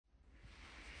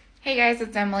Hey guys,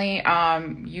 it's Emily.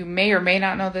 You may or may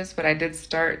not know this, but I did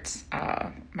start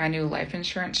my new life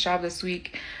insurance job this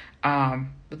week.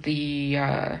 With the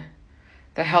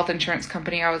health insurance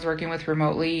company I was working with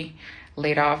remotely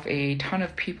laid off a ton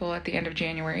of people at the end of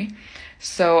January.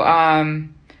 So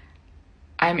I'm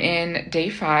in day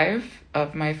 5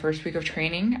 of my first week of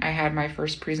training. I had my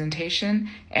first presentation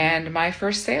and my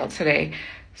first sale today.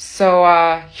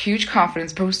 So, huge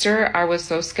confidence booster. I was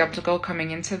so skeptical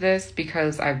coming into this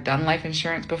because I've done life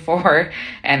insurance before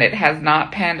and it has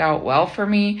not panned out well for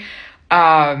me.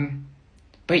 Um,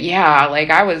 but yeah, like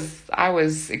I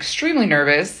was extremely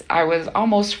nervous. I was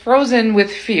almost frozen with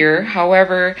fear.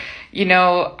 However,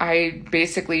 I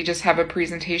basically just have a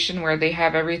presentation where they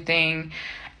have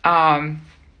um,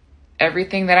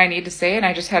 everything that I need to say, and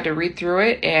I just had to read through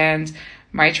it, and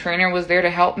my trainer was there to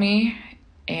help me.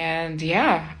 And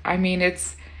yeah, I mean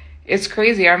it's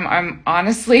crazy. I'm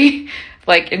honestly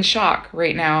like in shock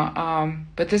right now.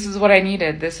 But this is what I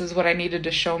needed. This is what I needed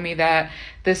to show me that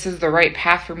this is the right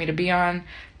path for me to be on.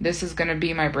 This is going to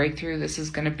be my breakthrough. This is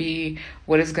going to be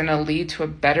what is going to lead to a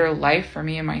better life for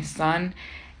me and my son.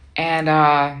 And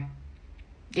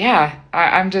yeah,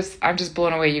 I'm just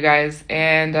blown away, you guys.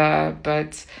 And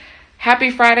but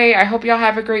happy Friday. I hope y'all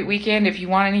have a great weekend. If you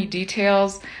want any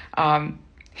details,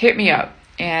 hit me up.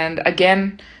 And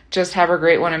again, just have a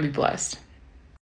great one and be blessed.